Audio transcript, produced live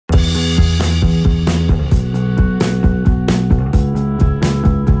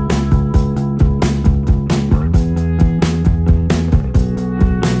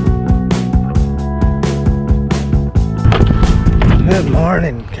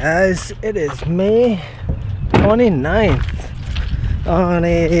morning, guys. It is May 29th on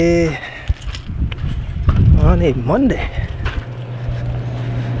a Monday.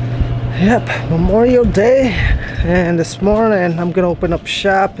 Yep, Memorial Day. And this morning I'm gonna open up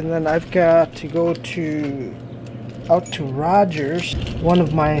shop, and then I've got to go out to Rogers, one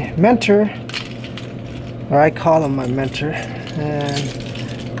of my mentor, or I call him my mentor,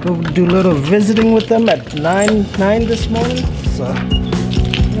 and go do a little visiting with them at 9 this morning. So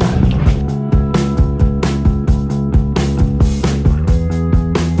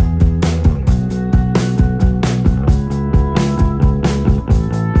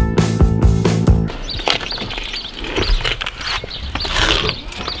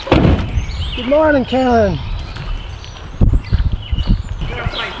good morning, Canon.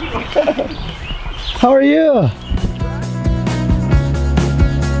 How are you?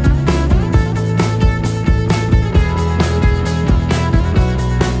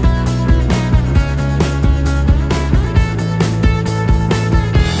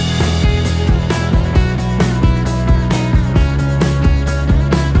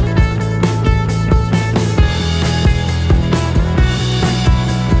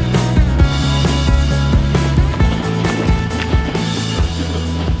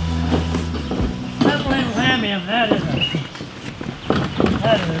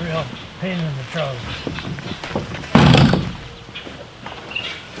 That is a real pain in the trouser.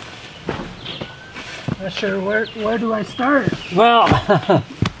 Not sure where do I start? Well,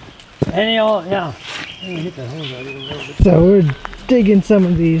 any old, yeah. Hit the hose out of it a little bit. So we're digging some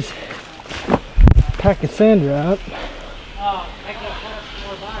of these Pachysandra out. I got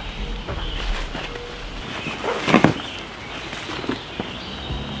 4 boxes.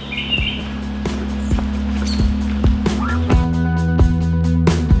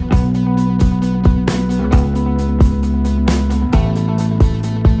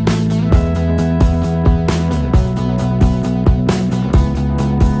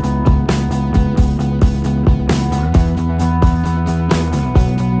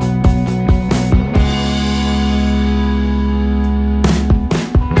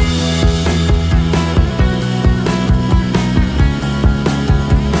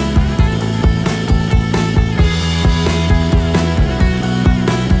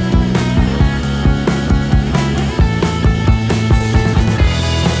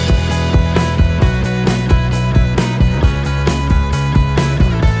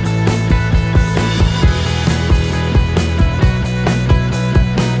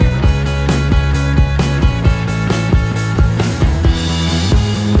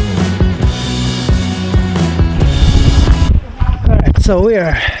 So we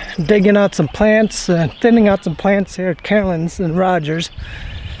are digging out some plants, thinning out some plants here at Carolyn's and Rogers.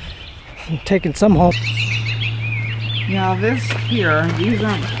 I'm taking some home. Now this here, these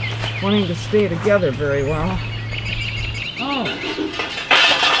aren't wanting to stay together very well. Oh,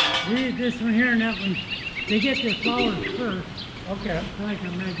 this one here and that one, they get their flowers first. Okay. Like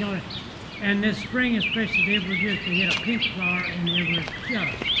a magnolia. And this spring, especially, they were just to get a pink flower, and they were just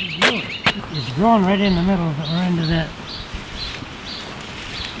growing. It's growing right in the middle of or into that.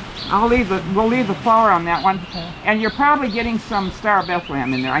 We'll leave the flower on that one. And you're probably getting some Star of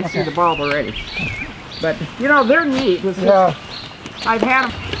Bethlehem in there. I see the bulb already. But, you know, they're neat. Yeah. I've had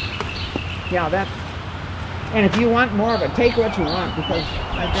them. Yeah, that's... And if you want more of it, take what you want, because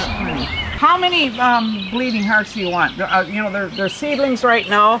I've got plenty. How many bleeding hearts do you want? You know, they're seedlings right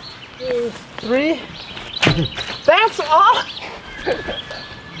now. 3. That's all?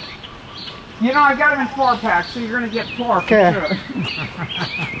 You know, I got them in 4-packs, so you're going to get 4 Okay. for sure.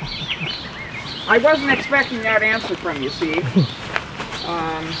 I wasn't expecting that answer from you, see. With,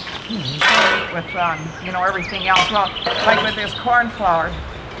 you know, everything else. Well, like with this cornflower,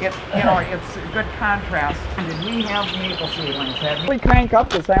 you know, it's a good contrast. Did we have maple seedlings? We crank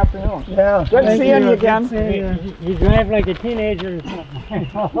up this afternoon. Yeah. Good seeing you again. You drive like a teenager.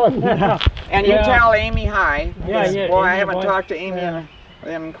 And you tell Amy hi. Yeah, yeah. Boy, I haven't talked to Amy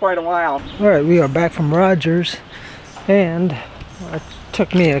in quite a while. All right, we are back from Rogers, and it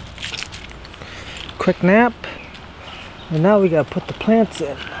took me a quick nap, and now we gotta put the plants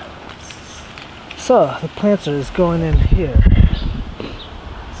in. So the plants are just going in here.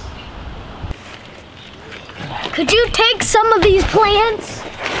 Could you take some of these plants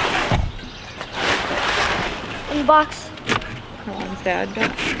in the box? Colin's dad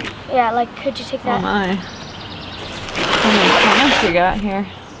got. Yeah, like, could you take Oh that? my. How many plants you got here?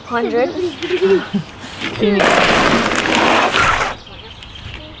 100.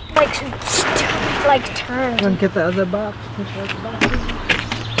 Like turn. You want to get the other box?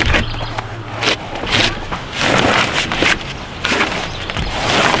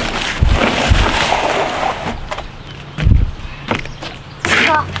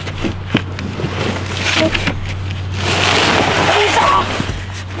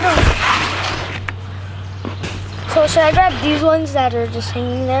 I grab these ones that are just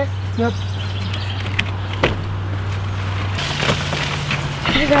hanging there? Yep.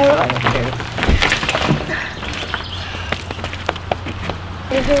 I grab it like here.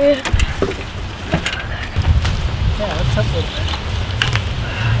 Yeah, that's something.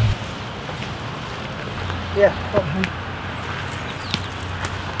 Yeah.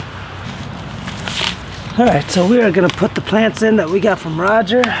 All right, so we are gonna put the plants in that we got from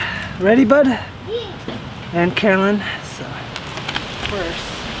Roger. Ready, bud? Yeah. And Carolyn. So first.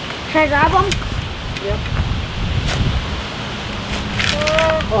 Should I grab them? Yep.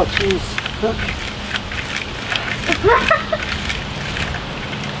 Oh, jeez. Look.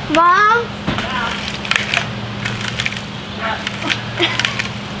 Mom?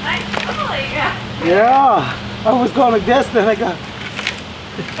 Yeah. I was going like this, then I got.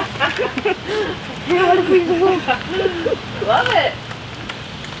 Love it.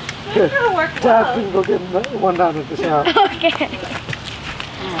 It's gonna work Dad well. can go get one down at the shop. Okay.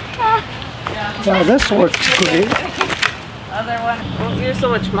 Now this works great. Other one won't use so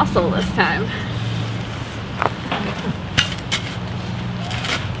much muscle this time.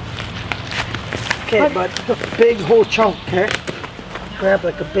 Okay, but the big whole chunk, okay? Grab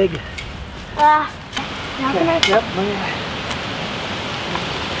like a big. Now can I? Yep.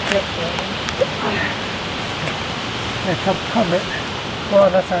 Yep. Yeah, cover it. Well,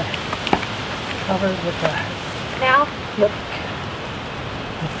 that's our cover it with the. Now? Yep.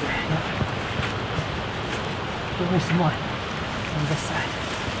 Yep. Give me some more on this side.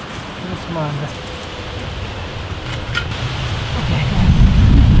 Give me some more on this. Okay.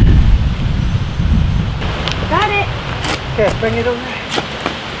 Got it. Okay, bring it over.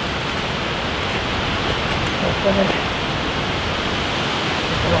 Open it.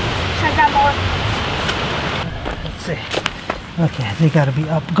 Should I grab more? Let's see. Okay, they gotta be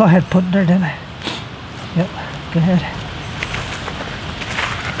up. Go ahead, put dirt in it. Yep, go ahead.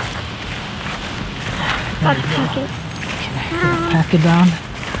 I'll pack it. Pack it down.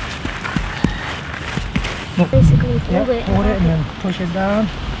 Yep. Basically, Yep, hold it. hold it and then push it down.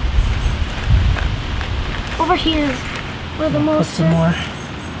 Over here is where the Put most some more.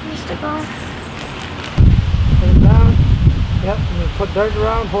 needs to go. Put it down. Yep, and then put dirt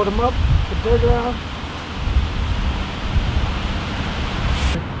around, hold them up, put dirt around.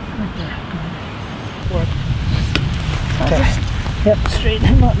 Right there, good. Work. Okay. Yep, straighten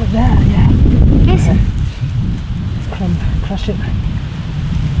him up like that, yeah. Yes. Crush it.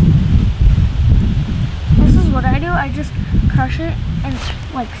 This is what I do. I just crush it and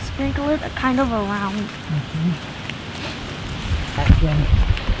like sprinkle it kind of around. Again.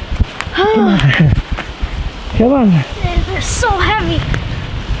 Come on. Come on. They're so heavy.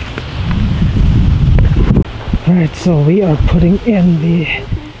 Alright, so we are putting in the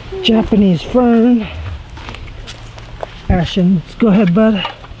Japanese fern. Ashen, go ahead, bud.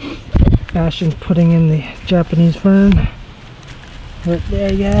 Ashen putting in the Japanese fern. Right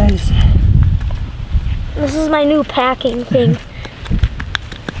there, guys. This is my new packing thing.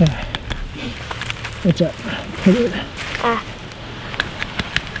 What's up? Put it.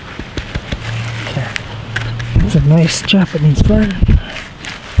 Okay. It's a nice Japanese fern.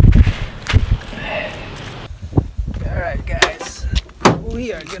 Alright, guys.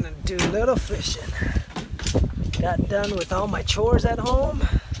 We are gonna do a little fishing. Got done with all my chores at home.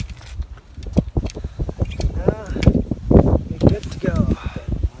 We're good to go.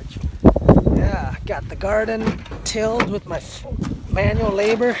 Yeah, got the garden tilled with my manual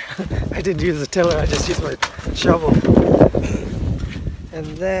labor. I didn't use a tiller, I just used my shovel.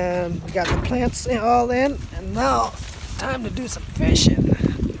 And then we got the plants all in, and now time to do some fishing.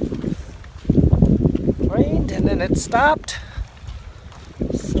 Rained and then it stopped.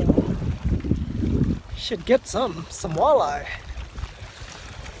 So should get some walleye.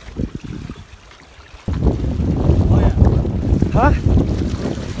 Oh yeah. Huh?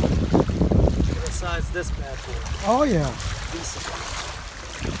 What size this bad boy? Oh yeah. Decent.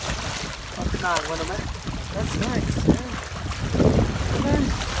 Up to 9 with them. That's nice, man. Man,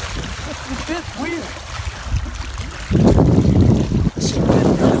 that's a bit weird. This should have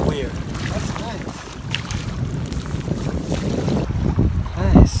been really weird. That's nice.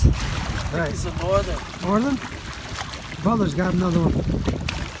 Nice. Right. It's a northern. Northern? Brother's got another one.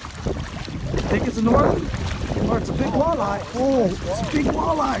 Think it's a northern? Or it's a big walleye. Oh, it's a big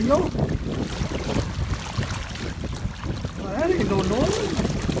walleye, yo. Well, that ain't no northern.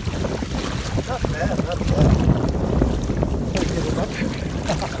 Not bad, not bad.